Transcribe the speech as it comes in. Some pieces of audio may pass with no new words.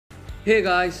Hey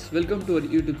guys, welcome to our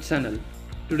YouTube channel.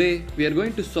 Today we are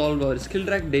going to solve our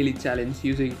Skillrack daily challenge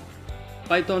using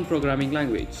Python programming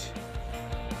language.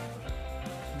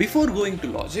 Before going to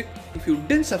logic, if you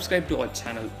didn't subscribe to our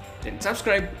channel, then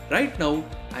subscribe right now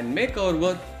and make our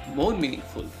work more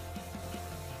meaningful.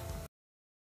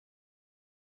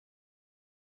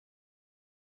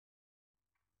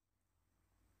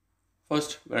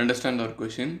 First, we understand our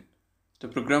question. The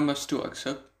program has to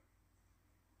accept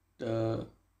the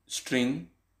string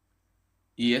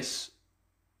yes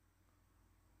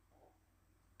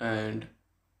and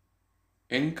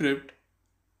encrypt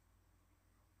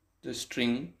the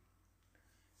string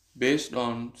based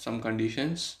on some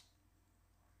conditions.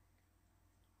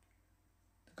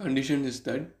 The condition is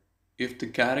that if the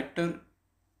character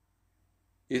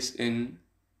is in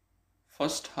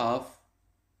first half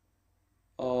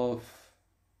of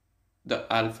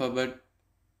the alphabet,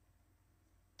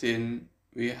 then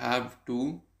we have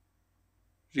to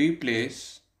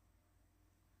replace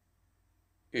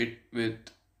it with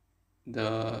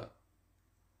the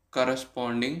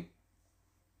corresponding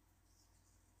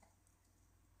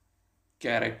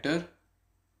character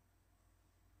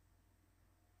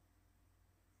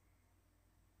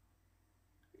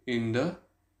in the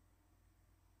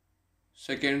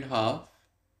second half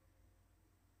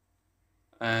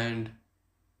and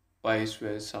vice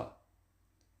versa.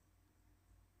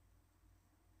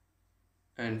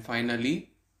 And finally,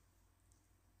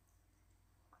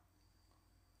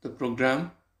 the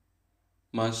program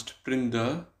must print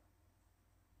the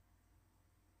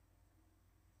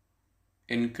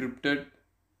encrypted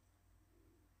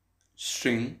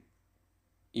string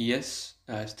yes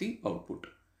as the output.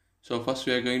 So first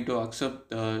we are going to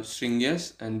accept the string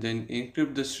yes and then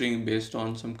encrypt the string based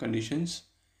on some conditions.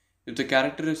 If the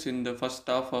character is in the first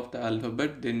half of the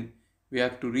alphabet, then we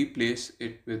have to replace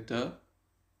it with the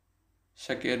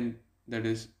second, that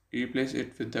is replace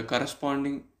it with the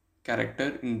corresponding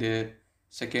character in their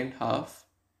second half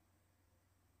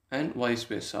and vice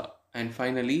versa. And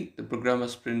finally, the program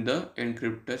must print the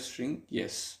encrypted string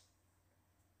yes.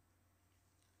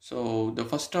 So the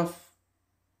first half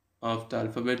of the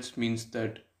alphabets means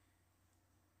that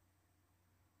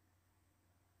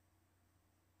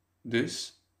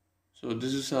this. So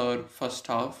this is our first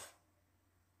half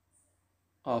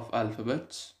of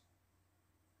alphabets,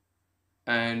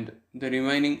 and the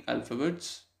remaining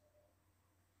alphabets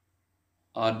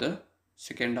are the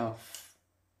second half,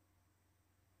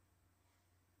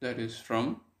 that is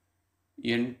from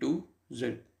N to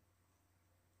Z.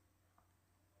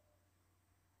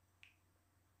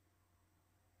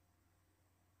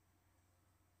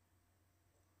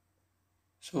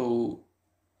 So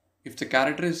if the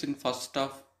character is in first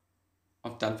half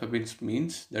of the alphabets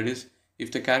means, that is,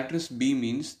 if the character is B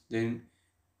means, then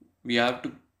we have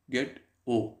to get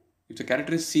O. If the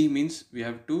character is C means, we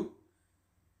have to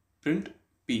print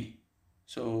P.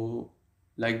 So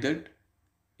like that,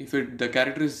 if the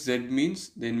character is Z means,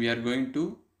 then we are going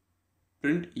to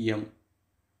print M.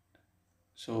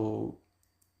 So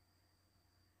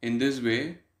in this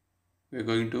way, we are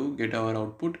going to get our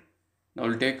output. Now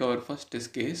we'll take our first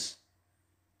test case.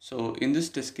 So in this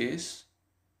test case,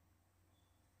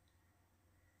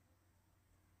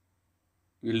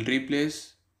 we'll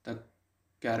replace the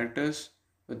characters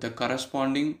with the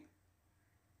corresponding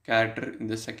character in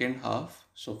the second half.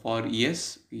 So for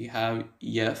yes, we have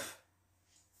F,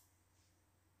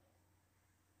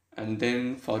 and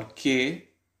then for K,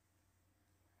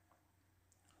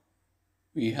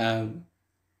 we have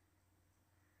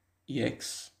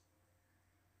X,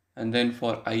 and then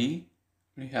for I,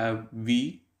 we have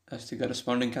V as the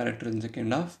corresponding character in the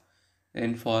second half,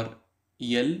 and for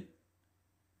L,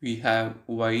 we have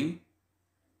Y,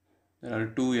 there are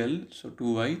two L, so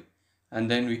 2Y, and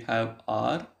then we have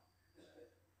R,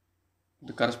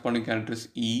 the corresponding character is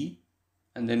E,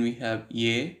 and then we have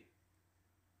A,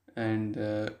 and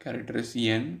the character is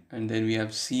N, and then we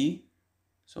have C,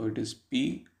 so it is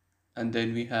P, and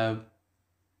then we have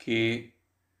K,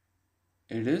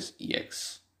 it is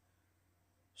X.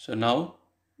 So now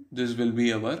this will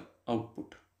be our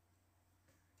output.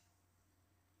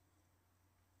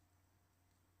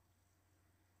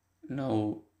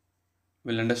 Now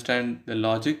we'll understand the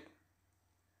logic,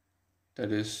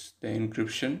 that is the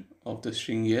encryption of the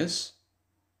string yes.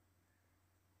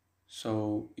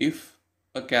 So if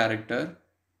a character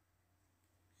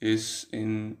is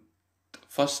in the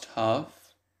first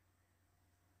half,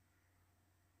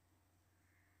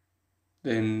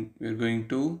 then we're going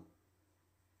to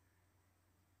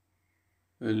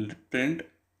will print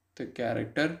the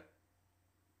character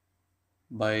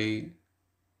by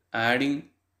adding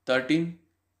 13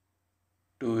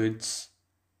 to its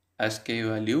ASCII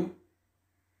value,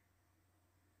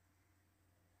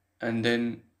 and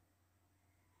then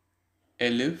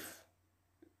elif,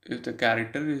 if the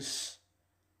character is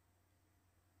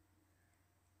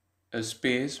a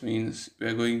space, means we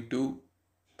are going to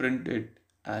print it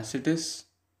as it is.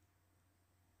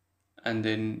 And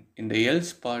then in the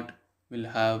else part, we'll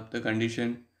have the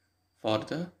condition for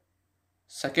the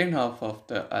second half of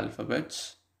the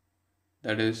alphabets.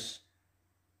 That is,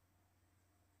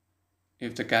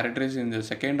 if the character is in the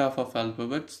second half of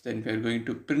alphabets, then we are going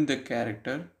to print the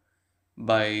character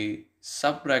by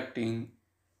subtracting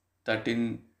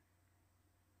 13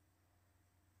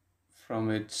 from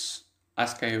its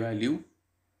ASCII value.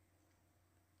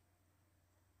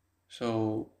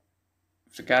 So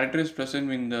if the character is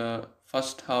present in the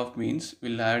first half, means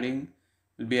we'll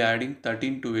be adding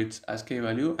 13 to its ASCII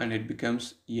value and it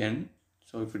becomes n.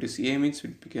 So if it is a, means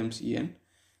it becomes en.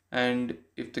 And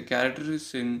if the character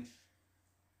is in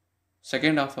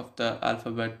second half of the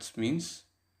alphabets, means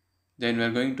then we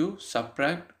are going to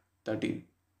subtract 13.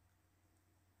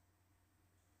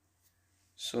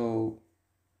 So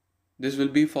this will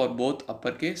be for both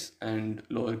uppercase and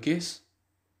lowercase.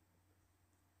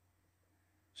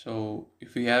 So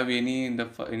if we have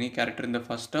any character in the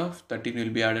first half, 13 will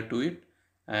be added to it,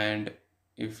 and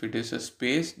if it is a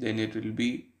space, then it will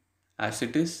be as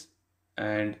it is,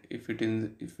 and if it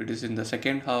is in the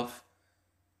second half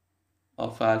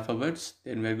of alphabets,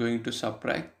 then we are going to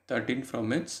subtract 13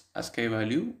 from its ASCII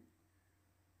value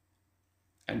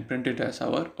and print it as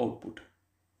our output.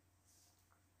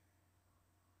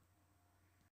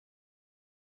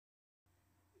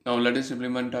 Now let us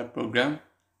implement our program.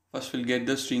 First we'll get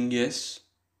the string yes,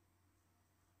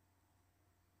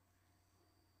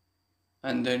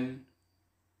 and then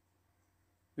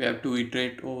we have to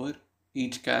iterate over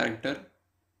each character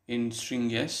in string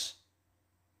yes,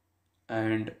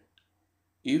 and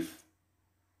if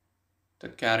the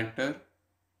character,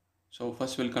 so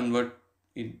first we'll convert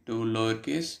it to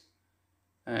lowercase,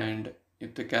 and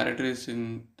if the character is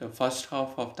in the first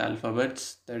half of the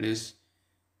alphabets, that is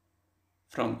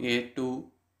from A to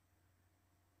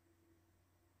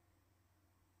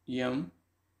M,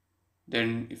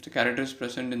 then if the character is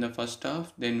present in the first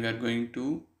half, then we are going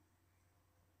to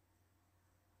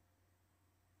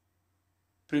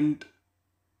print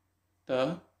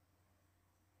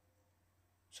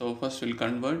so first we'll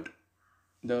convert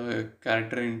the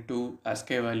character into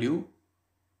ASCII value,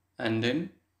 and then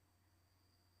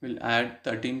we'll add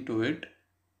 13 to it,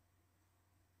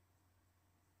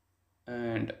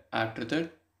 and after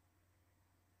that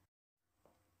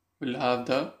we'll have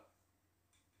the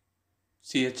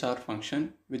chr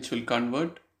function which will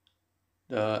convert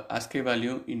the ASCII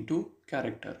value into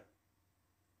character,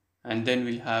 and then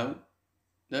we'll have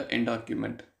the end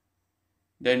argument.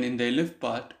 Then in the elif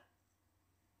part,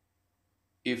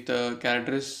 if the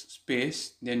character is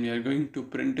space, then we are going to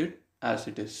print it as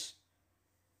it is,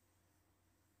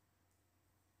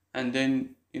 and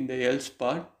then in the else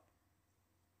part,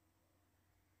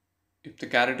 if the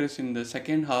character is in the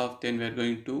second half, then we are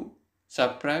going to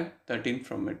subtract 13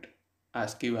 from it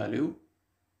ASCII value.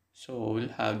 So we'll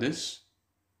have this,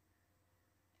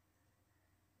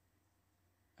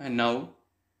 and now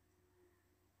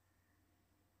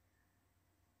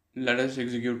let us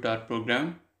execute our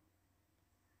program.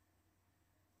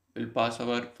 We'll pass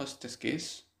our first test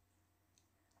case.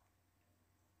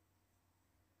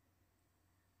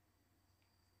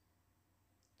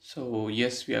 So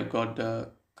yes, we have got the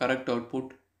correct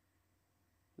output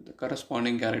with the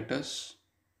corresponding characters.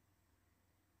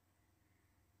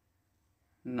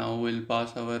 Now we'll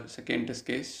pass our second test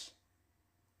case.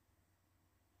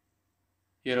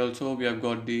 Here also we have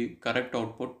got the correct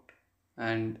output,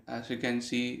 and as you can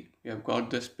see, we have got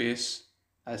the space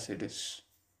as it is.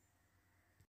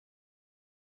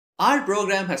 Our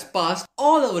program has passed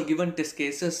all our given test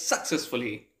cases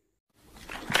successfully.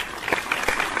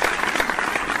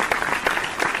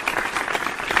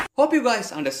 Hope you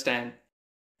guys understand.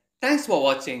 Thanks for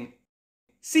watching.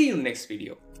 See you next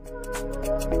video.